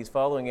doing? He's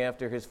following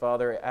after his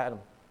father Adam.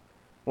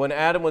 When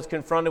Adam was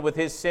confronted with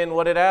his sin,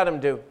 what did Adam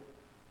do?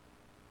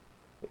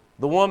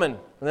 The woman.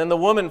 And then the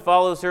woman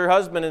follows her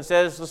husband and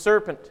says, the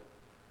serpent.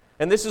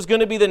 And this is going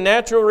to be the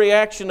natural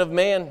reaction of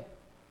man.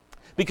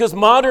 Because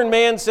modern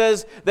man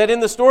says that in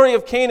the story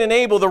of Cain and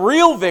Abel, the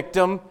real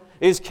victim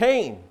is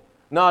Cain,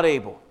 not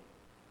Abel.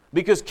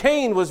 Because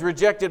Cain was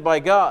rejected by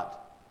God.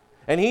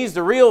 And he's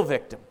the real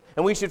victim.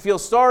 And we should feel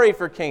sorry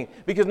for Cain.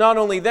 Because not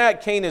only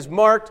that, Cain is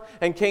marked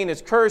and Cain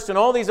is cursed and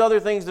all these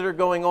other things that are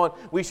going on.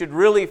 We should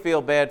really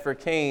feel bad for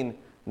Cain,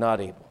 not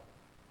Abel.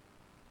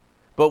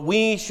 But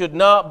we should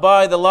not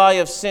buy the lie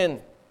of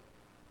sin.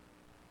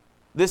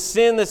 This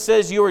sin that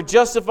says you are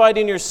justified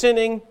in your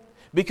sinning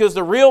because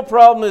the real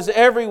problem is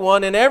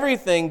everyone and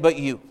everything but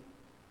you.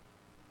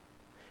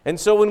 And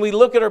so when we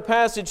look at our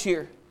passage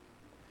here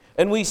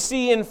and we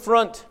see in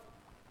front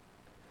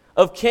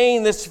of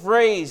Cain this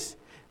phrase,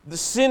 the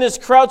sin is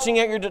crouching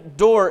at your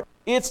door.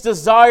 Its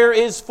desire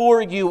is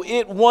for you.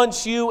 It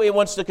wants you. It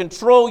wants to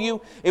control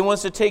you. It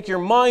wants to take your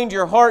mind,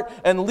 your heart,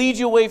 and lead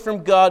you away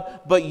from God.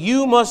 But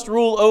you must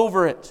rule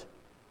over it.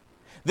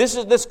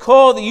 This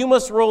call that you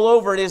must roll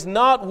over it is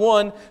not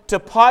one to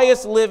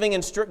pious living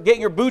and get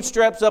your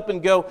bootstraps up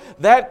and go.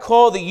 That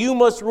call that you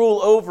must rule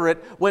over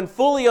it, when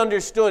fully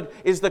understood,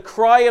 is the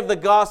cry of the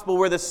gospel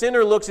where the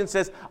sinner looks and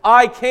says,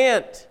 I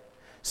can't.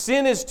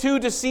 Sin is too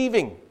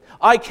deceiving.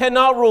 I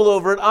cannot rule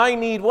over it. I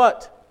need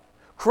what?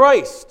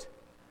 Christ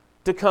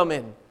to come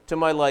in to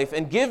my life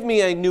and give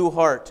me a new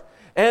heart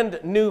and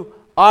new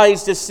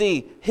eyes to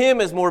see Him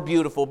as more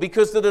beautiful.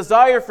 Because the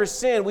desire for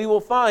sin, we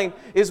will find,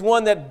 is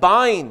one that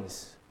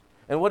binds.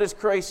 And what does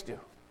Christ do?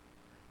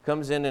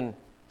 Comes in and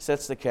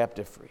sets the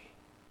captive free.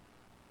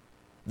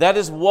 That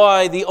is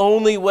why the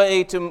only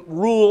way to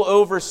rule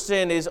over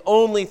sin is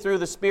only through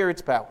the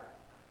Spirit's power.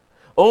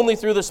 only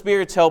through the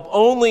Spirit's help,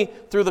 only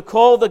through the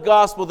call of the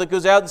gospel that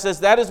goes out and says,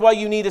 that is why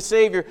you need a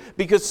Savior,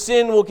 because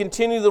sin will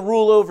continue to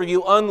rule over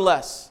you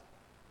unless.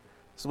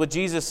 This is what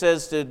Jesus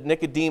says to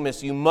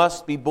Nicodemus, you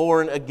must be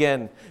born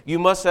again. You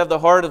must have the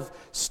heart of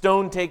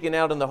stone taken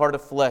out and the heart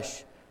of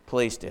flesh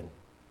placed in.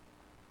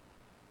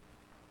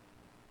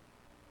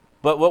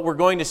 But what we're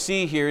going to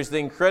see here is the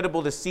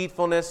incredible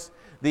deceitfulness,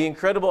 the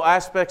incredible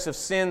aspects of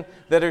sin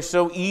that are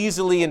so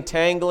easily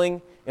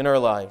entangling in our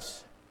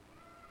lives.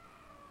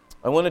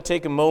 I want to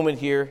take a moment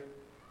here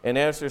and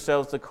ask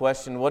ourselves the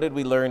question, what did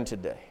we learn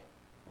today?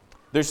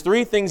 There's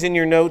 3 things in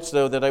your notes,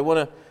 though, that I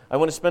want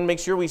to make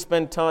sure we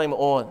spend time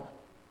on.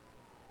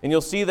 And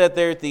you'll see that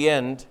there at the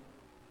end,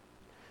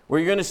 where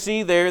you're going to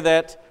see there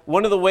that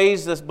one of the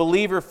ways this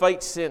believer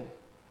fights sin,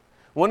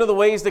 one of the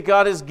ways that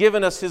God has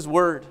given us His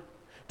Word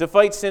to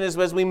fight sin is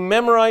as we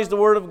memorize the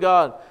Word of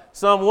God.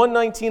 Psalm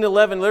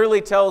 119:11 literally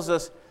tells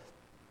us,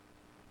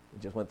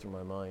 it just went through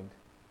my mind.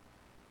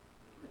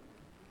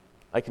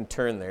 I can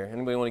turn there.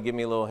 Anybody want to give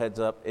me a little heads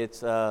up?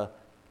 It's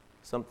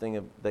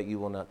something that you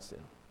will not sin.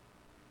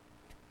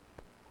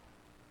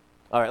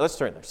 All right, let's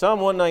turn there. Psalm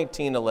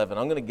 119:11.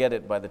 I'm going to get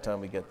it by the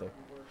time we get there.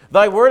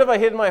 Thy word have I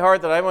hid in my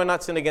heart that I might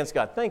not sin against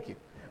God. Thank you.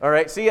 All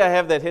right, see, I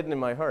have that hidden in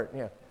my heart.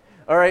 Yeah.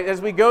 All right,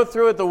 as we go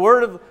through it, thy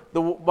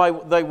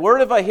word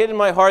have I hid in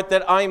my heart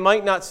that I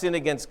might not sin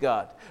against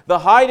God. The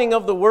hiding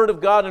of the Word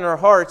of God in our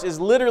hearts is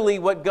literally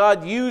what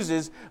God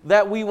uses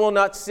that we will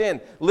not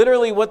sin.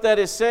 Literally what that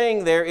is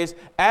saying there is,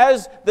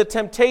 as the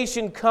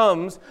temptation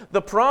comes,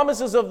 the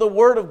promises of the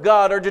Word of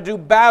God are to do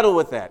battle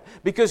with that.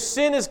 Because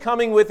sin is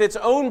coming with its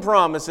own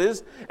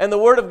promises, and the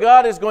Word of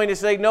God is going to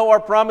say, no, our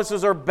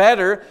promises are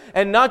better,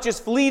 and not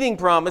just fleeting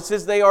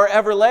promises, they are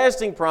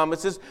everlasting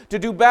promises to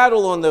do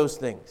battle on those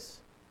things.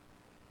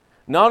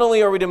 Not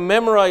only are we to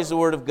memorize the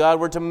Word of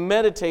God, we're to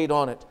meditate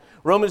on it.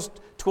 Romans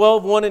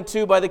 12:1 and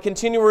 2, by the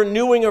continual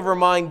renewing of our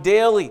mind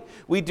daily,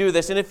 we do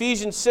this. In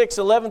Ephesians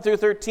 6:11 through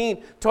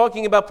 13,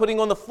 talking about putting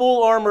on the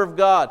full armor of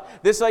God.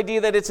 This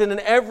idea that it's an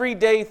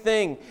everyday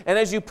thing. And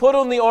as you put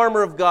on the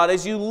armor of God,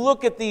 as you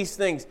look at these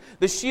things,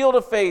 the shield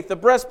of faith, the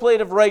breastplate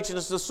of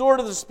righteousness, the sword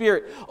of the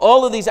Spirit,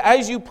 all of these,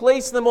 as you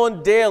place them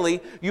on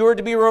daily, you are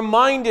to be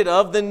reminded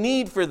of the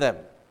need for them.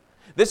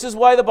 This is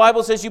why the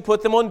Bible says you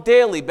put them on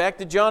daily. Back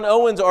to John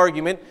Owen's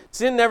argument,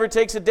 sin never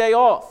takes a day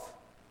off.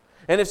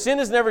 And if sin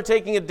is never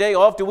taking a day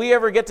off, do we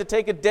ever get to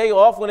take a day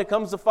off when it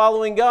comes to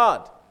following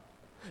God?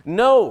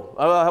 No.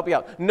 I'll help you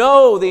out.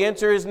 No, the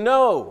answer is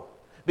no.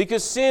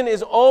 Because sin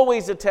is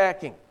always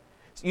attacking.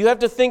 You have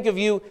to think of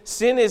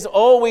sin is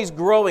always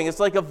growing. It's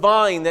like a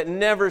vine that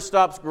never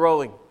stops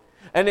growing.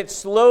 And it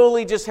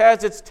slowly just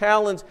has its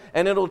talons,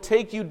 and it'll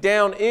take you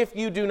down if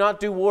you do not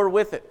do war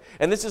with it.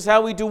 And this is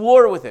how we do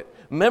war with it.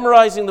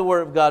 Memorizing the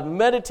Word of God,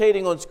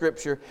 meditating on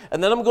Scripture,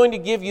 and then I'm going to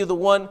give you the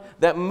one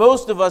that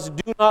most of us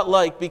do not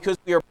like because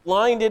we are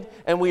blinded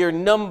and we are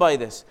numb by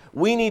this.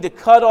 We need to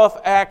cut off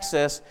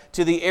access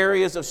to the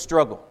areas of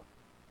struggle.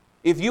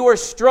 If you are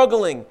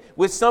struggling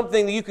with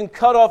something that you can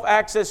cut off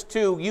access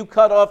to, you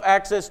cut off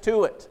access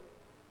to it.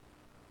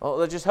 Well,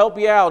 let's just help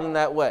you out in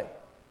that way.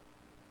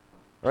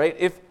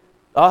 Right?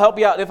 I'll help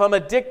you out. If I'm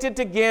addicted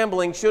to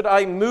gambling, should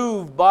I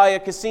move by a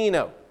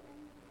casino?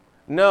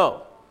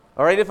 No.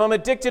 All right, if I'm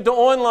addicted to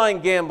online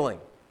gambling,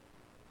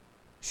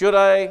 should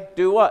I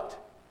do what?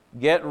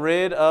 Get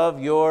rid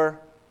of your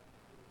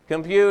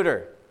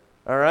computer.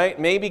 All right,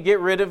 maybe get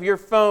rid of your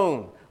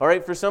phone. All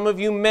right, for some of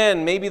you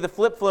men, maybe the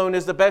flip phone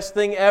is the best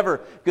thing ever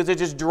because it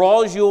just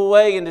draws you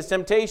away into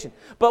temptation.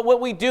 But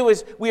what we do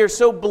is we are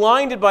so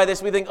blinded by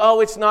this, we think,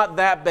 oh, it's not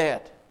that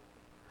bad.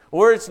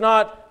 Or it's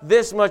not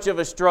this much of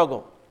a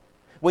struggle.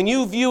 When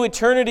you view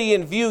eternity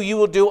in view,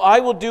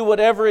 I will do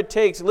whatever it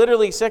takes.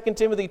 Literally, 2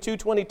 Timothy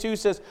 2:22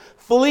 says,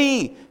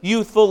 flee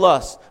youthful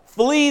lusts.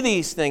 Flee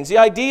these things. The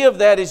idea of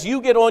that is you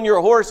get on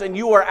your horse and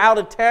you are out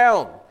of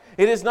town.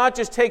 It is not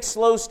just take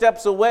slow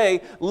steps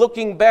away,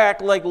 looking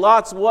back like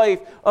Lot's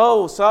wife,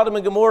 oh, Sodom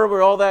and Gomorrah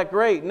were all that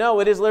great. No,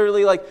 it is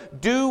literally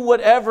like do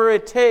whatever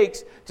it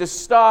takes to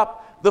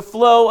stop the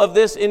flow of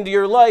this into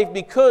your life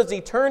because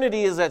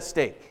eternity is at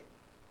stake.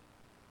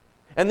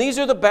 And these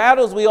are the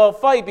battles we all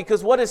fight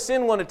because what does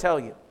sin want to tell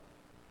you?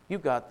 You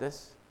got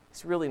this.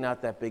 It's really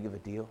not that big of a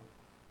deal.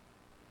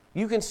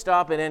 You can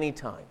stop at any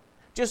time.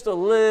 Just a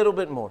little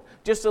bit more.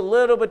 Just a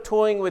little bit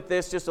toying with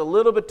this, just a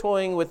little bit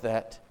toying with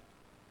that.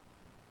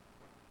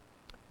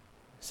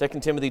 2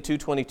 Timothy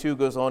 2:22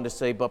 goes on to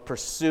say, but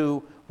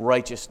pursue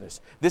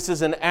righteousness. This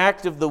is an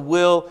act of the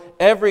will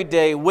every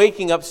day,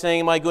 waking up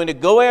saying, am I going to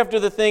go after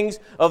the things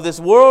of this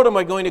world or am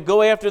I going to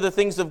go after the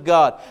things of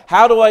God?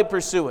 How do I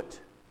pursue it?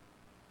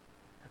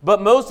 But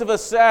most of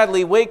us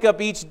sadly wake up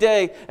each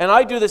day, and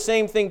I do the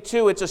same thing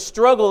too. It's a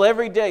struggle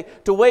every day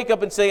to wake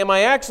up and say, am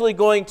I actually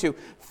going to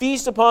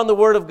feast upon the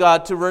Word of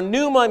God, to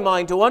renew my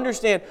mind, to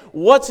understand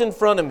what's in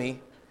front of me,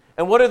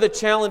 and what are the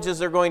challenges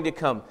that are going to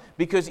come?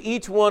 Because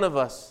each one of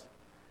us,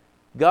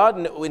 God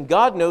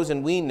knows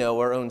and we know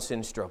our own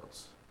sin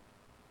struggles.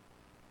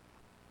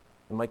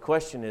 And my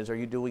question is, are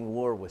you doing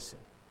war with sin?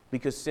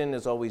 Because sin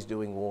is always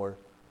doing war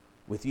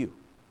with you.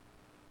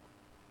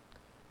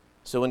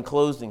 So in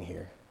closing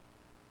here,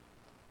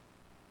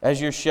 as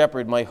your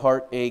shepherd, my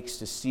heart aches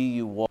to see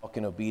you walk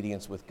in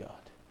obedience with God.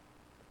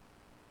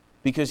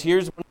 Because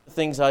here's one of the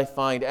things I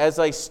find. As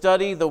I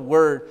study the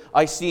Word,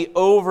 I see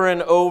over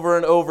and over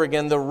and over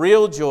again the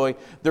real joy,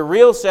 the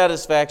real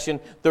satisfaction,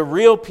 the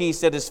real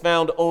peace that is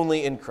found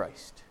only in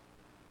Christ.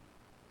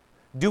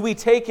 Do we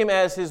take Him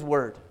as His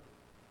Word?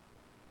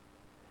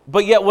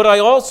 But yet what I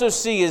also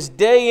see is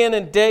day in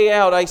and day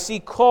out, I see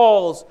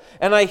calls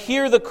and I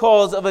hear the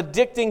calls of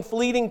addicting,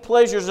 fleeting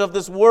pleasures of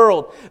this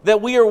world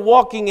that we are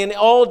walking in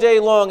all day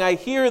long. I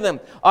hear them.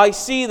 I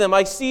see them.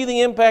 I see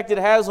the impact it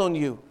has on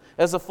you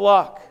as a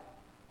flock.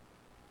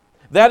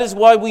 That is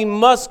why we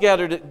must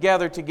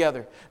gather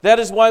together. That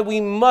is why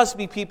we must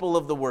be people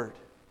of the Word.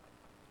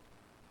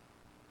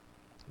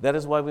 That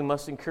is why we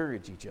must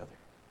encourage each other.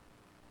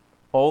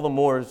 All the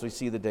more as we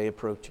see the day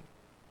approaching.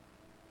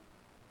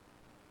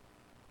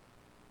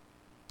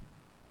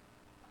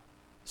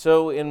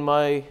 So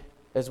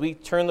as we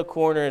turn the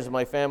corner as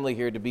my family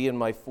here to be in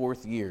my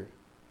 4th year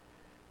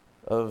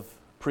of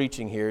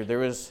preaching here, there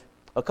was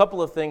a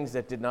couple of things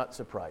that did not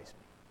surprise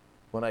me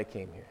when I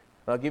came here.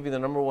 And I'll give you the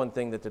number one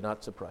thing that did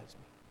not surprise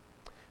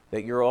me.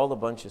 That you're all a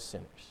bunch of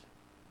sinners.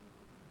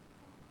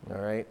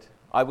 All right?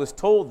 I was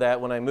told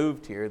that when I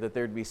moved here, that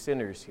there'd be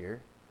sinners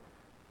here.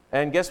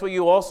 And guess what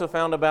you also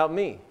found about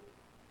me?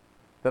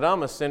 That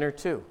I'm a sinner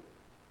too.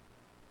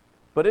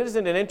 But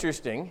isn't it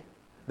interesting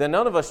that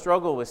none of us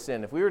struggle with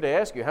sin? If we were to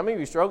ask you, how many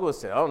of you struggle with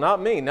sin? Oh,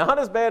 not me. Not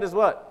as bad as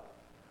what?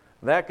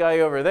 That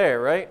guy over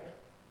there, right?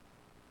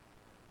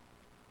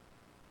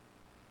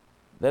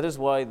 That is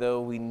why,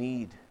 though, you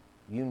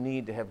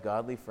need to have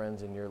godly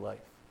friends in your life.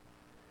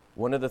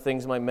 One of the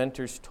things my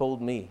mentors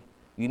told me,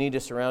 you need to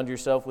surround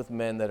yourself with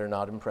men that are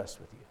not impressed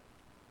with you.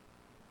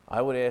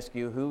 I would ask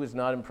you, who is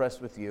not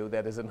impressed with you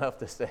that is enough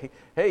to say,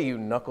 hey, you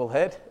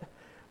knucklehead,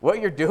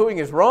 what you're doing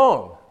is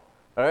wrong.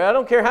 All right? I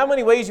don't care how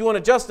many ways you want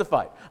to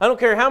justify it. I don't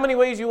care how many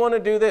ways you want to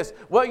do this.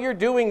 What you're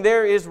doing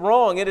there is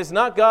wrong. It is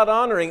not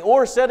God-honoring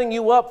or setting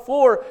you up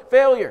for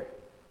failure.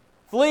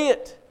 Flee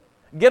it.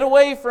 Get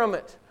away from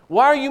it.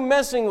 Why are you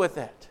messing with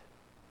that?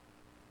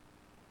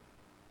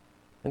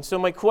 And so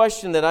my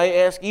question that I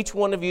ask each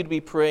one of you to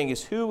be praying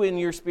is, who in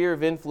your sphere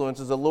of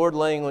influence is the Lord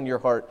laying on your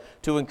heart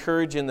to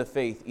encourage in the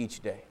faith each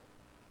day?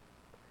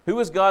 Who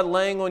is God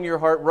laying on your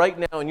heart right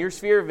now in your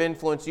sphere of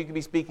influence you could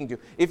be speaking to?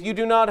 If you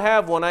do not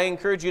have one, I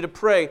encourage you to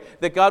pray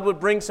that God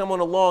would bring someone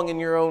along in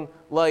your own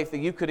life that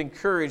you could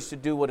encourage to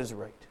do what is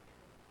right.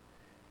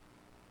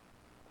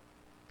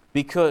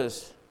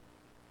 Because,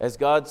 as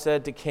God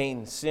said to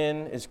Cain,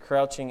 sin is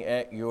crouching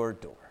at your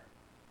door.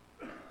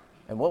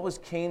 And what was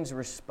Cain's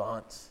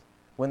response?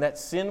 When that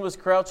sin was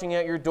crouching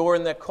at your door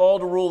and that call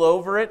to rule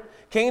over it,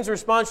 Cain's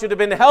response should have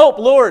been, help,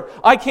 Lord,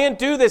 I can't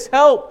do this,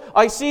 help.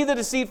 I see the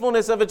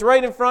deceitfulness of it's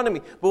right in front of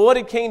me. But what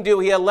did Cain do?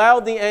 He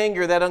allowed the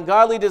anger, that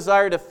ungodly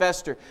desire to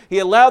fester. He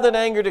allowed that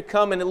anger to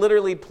come, and it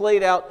literally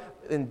played out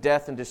in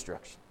death and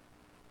destruction.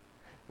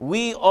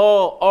 We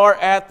all are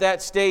at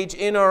that stage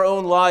in our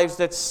own lives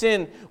that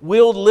sin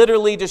will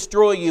literally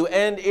destroy you,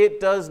 and it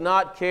does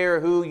not care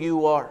who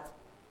you are.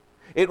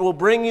 It will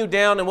bring you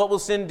down, and what will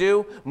sin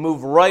do?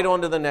 Move right on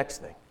to the next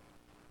thing.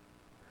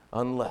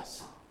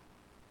 Unless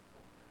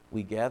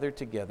we gather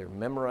together,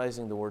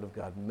 memorizing the Word of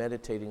God,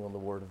 meditating on the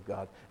Word of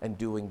God, and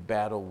doing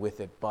battle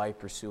with it by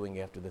pursuing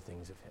after the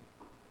things of Him.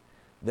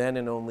 Then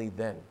and only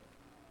then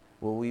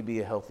will we be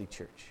a healthy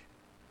church.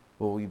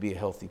 Will we be a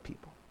healthy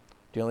people.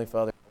 Dear Heavenly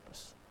Father, help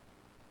us.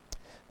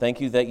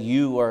 Thank you that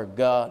you are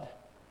God.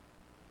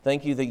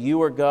 Thank you that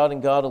you are God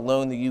and God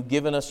alone, that you've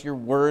given us your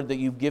Word, that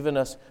you've given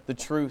us the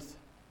truth.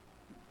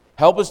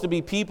 Help us to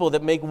be people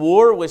that make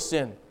war with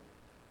sin,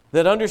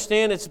 that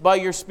understand it's by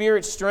your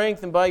Spirit's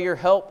strength and by your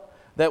help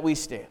that we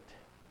stand.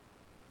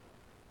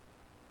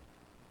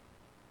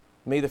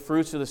 May the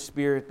fruits of the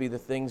Spirit be the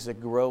things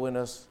that grow in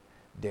us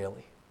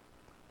daily.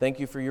 Thank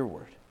you for your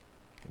word.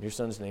 In your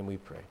Son's name we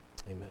pray.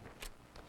 Amen.